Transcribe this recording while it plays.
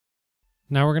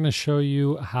Now we're going to show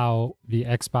you how the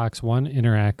Xbox One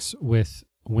interacts with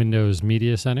Windows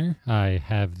Media Center. I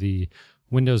have the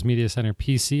Windows Media Center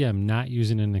PC. I'm not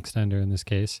using an extender in this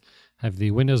case. I have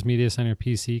the Windows Media Center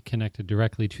PC connected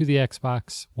directly to the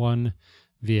Xbox One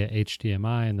via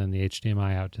HDMI and then the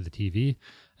HDMI out to the TV.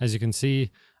 As you can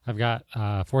see, I've got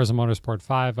Forza Motorsport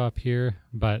 5 up here,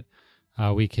 but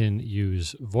we can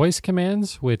use voice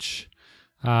commands, which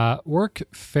work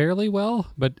fairly well,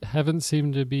 but haven't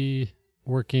seemed to be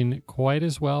working quite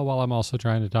as well while I'm also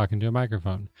trying to talk into a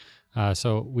microphone.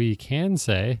 So we can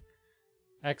say,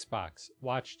 Xbox,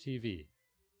 watch TV.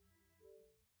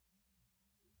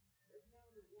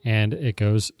 And it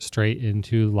goes straight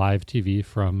into live TV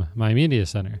from my media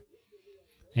center.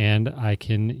 And I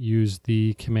can use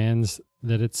the commands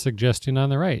that it's suggesting on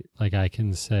the right. Like I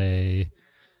can say,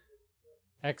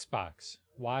 Xbox,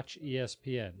 watch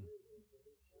ESPN.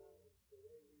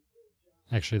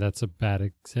 Actually, that's a bad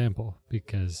example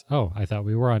because, I thought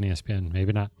we were on ESPN.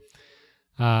 Maybe not.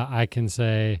 I can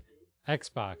say,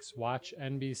 Xbox, watch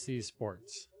NBC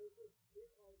Sports.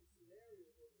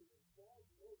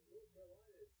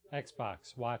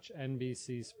 Xbox, watch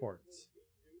NBC Sports.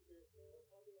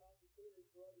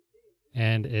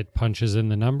 And it punches in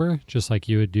the number just like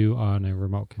you would do on a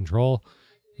remote control.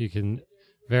 You can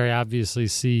very obviously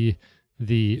see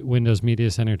the Windows Media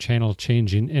Center channel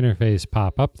changing interface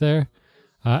pop up there.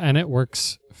 And it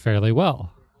works fairly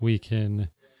well. We can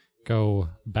go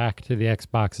back to the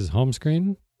Xbox's home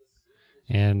screen,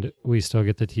 and we still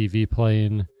get the TV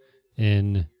playing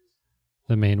in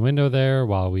the main window there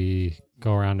while we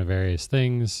go around to various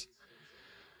things.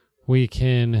 We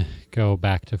can go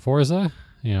back to Forza,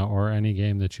 or any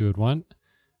game that you would want,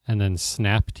 and then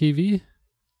snap TV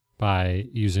by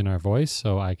using our voice.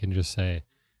 So I can just say,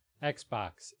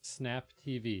 Xbox, snap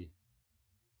TV.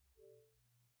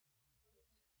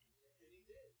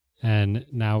 And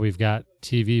now we've got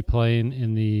TV playing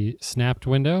in the snapped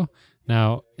window.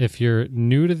 Now, if you're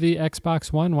new to the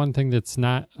Xbox One, one thing that's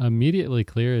not immediately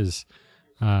clear is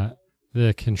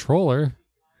the controller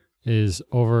is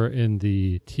over in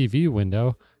the TV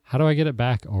window. How do I get it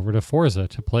back over to Forza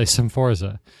to play some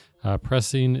Forza?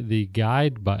 Pressing the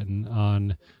guide button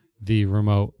on the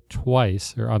remote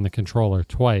twice, or on the controller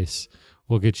twice,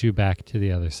 will get you back to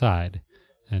the other side.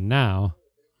 And now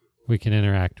we can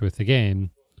interact with the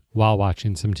game while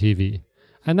watching some TV.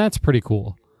 And that's pretty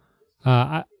cool.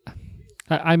 I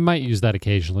might use that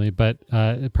occasionally, but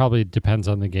it probably depends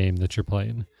on the game that you're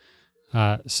playing.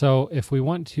 So if we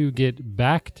want to get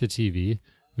back to TV,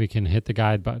 we can hit the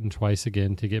guide button twice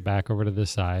again to get back over to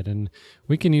this side. And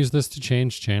we can use this to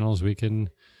change channels. We can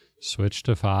switch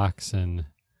to Fox, and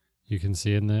you can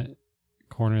see in the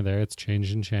corner there, it's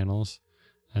changing channels.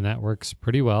 And that works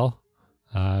pretty well.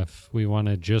 If we want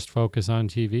to just focus on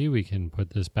TV, we can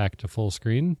put this back to full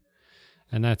screen,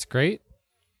 and that's great.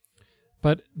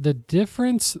 But the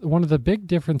difference, one of the big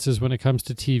differences when it comes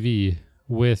to TV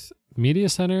with Media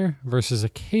Center versus a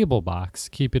cable box,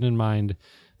 keeping in mind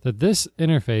that this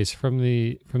interface from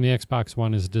the Xbox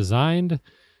One is designed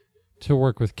to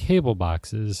work with cable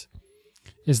boxes,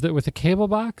 is that with a cable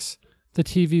box, the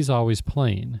TV's always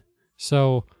playing.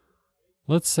 So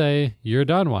let's say you're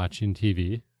done watching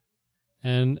TV,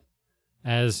 and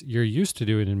as you're used to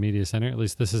doing in Media Center, at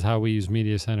least this is how we use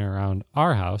Media Center around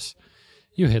our house,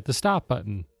 you hit the stop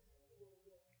button.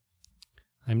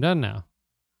 I'm done now.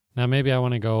 Now maybe I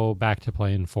want to go back to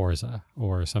playing Forza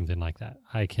or something like that.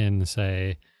 I can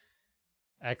say,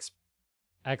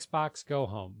 Xbox, go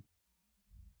home.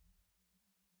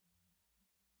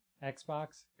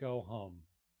 Xbox, go home.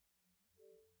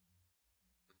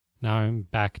 Now I'm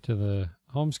back to the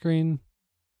home screen.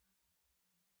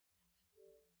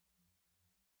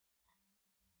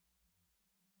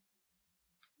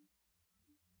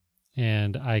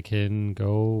 And I can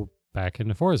go back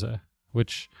into Forza,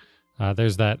 which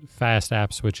there's that fast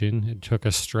app switching. It took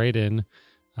us straight in,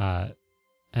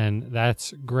 and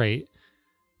that's great.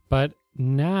 But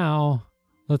now,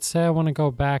 let's say I want to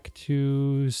go back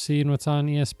to seeing what's on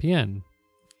ESPN.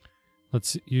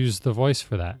 Let's use the voice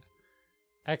for that.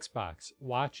 Xbox,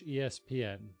 watch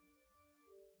ESPN.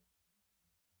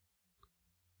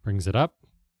 Brings it up.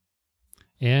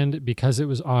 And because it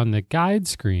was on the guide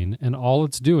screen and all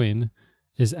it's doing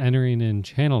is entering in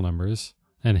channel numbers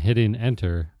and hitting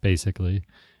enter, basically,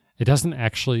 it doesn't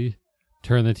actually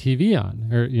turn the TV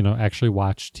on or, actually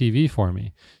watch TV for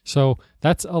me. So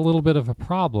that's a little bit of a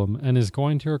problem and is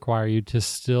going to require you to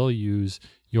still use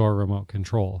your remote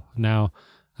control. Now,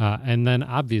 and then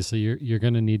obviously you're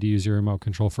going to need to use your remote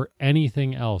control for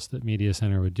anything else that Media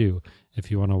Center would do.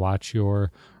 If you want to watch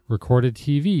your recorded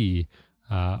TV,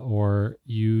 or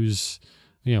use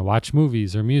watch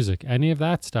movies or music, any of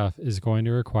that stuff is going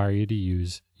to require you to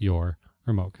use your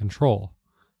remote control.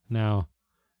 Now,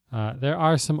 there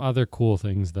are some other cool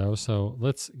things though, so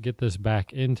let's get this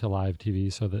back into live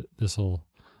TV so that this will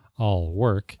all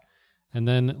work. And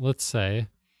then let's say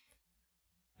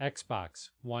Xbox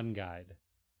One guide.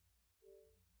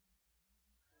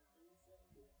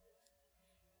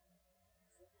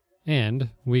 And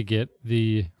we get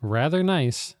the rather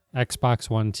nice Xbox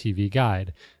One TV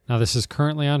guide. Now, this is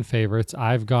currently on favorites.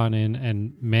 I've gone in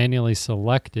and manually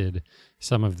selected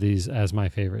some of these as my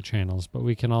favorite channels, but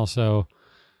we can also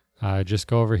just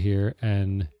go over here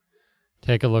and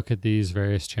take a look at these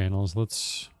various channels.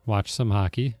 Let's watch some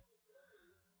hockey.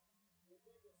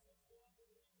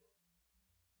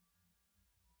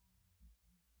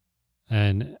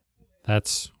 And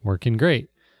that's working great.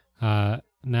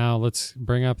 Now let's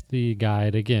bring up the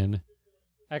guide again.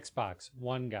 Xbox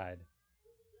One guide.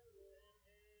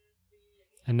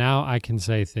 And now I can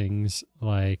say things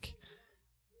like,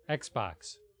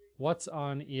 Xbox, what's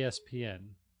on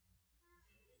ESPN?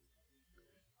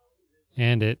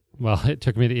 And it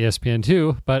took me to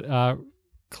ESPN2, but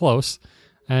close.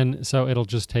 And so it'll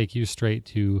just take you straight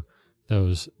to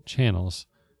those channels.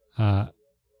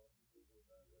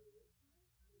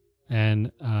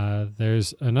 And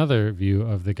there's another view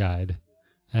of the guide,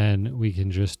 and we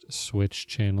can just switch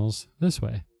channels this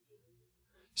way.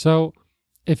 So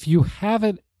if you have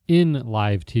it in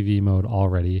live TV mode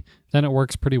already, then it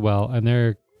works pretty well, and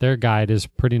their guide is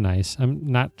pretty nice. I'm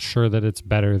not sure that it's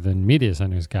better than Media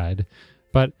Center's guide,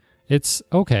 but it's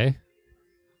okay.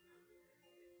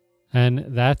 And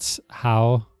that's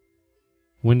how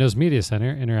Windows Media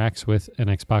Center interacts with an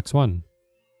Xbox One.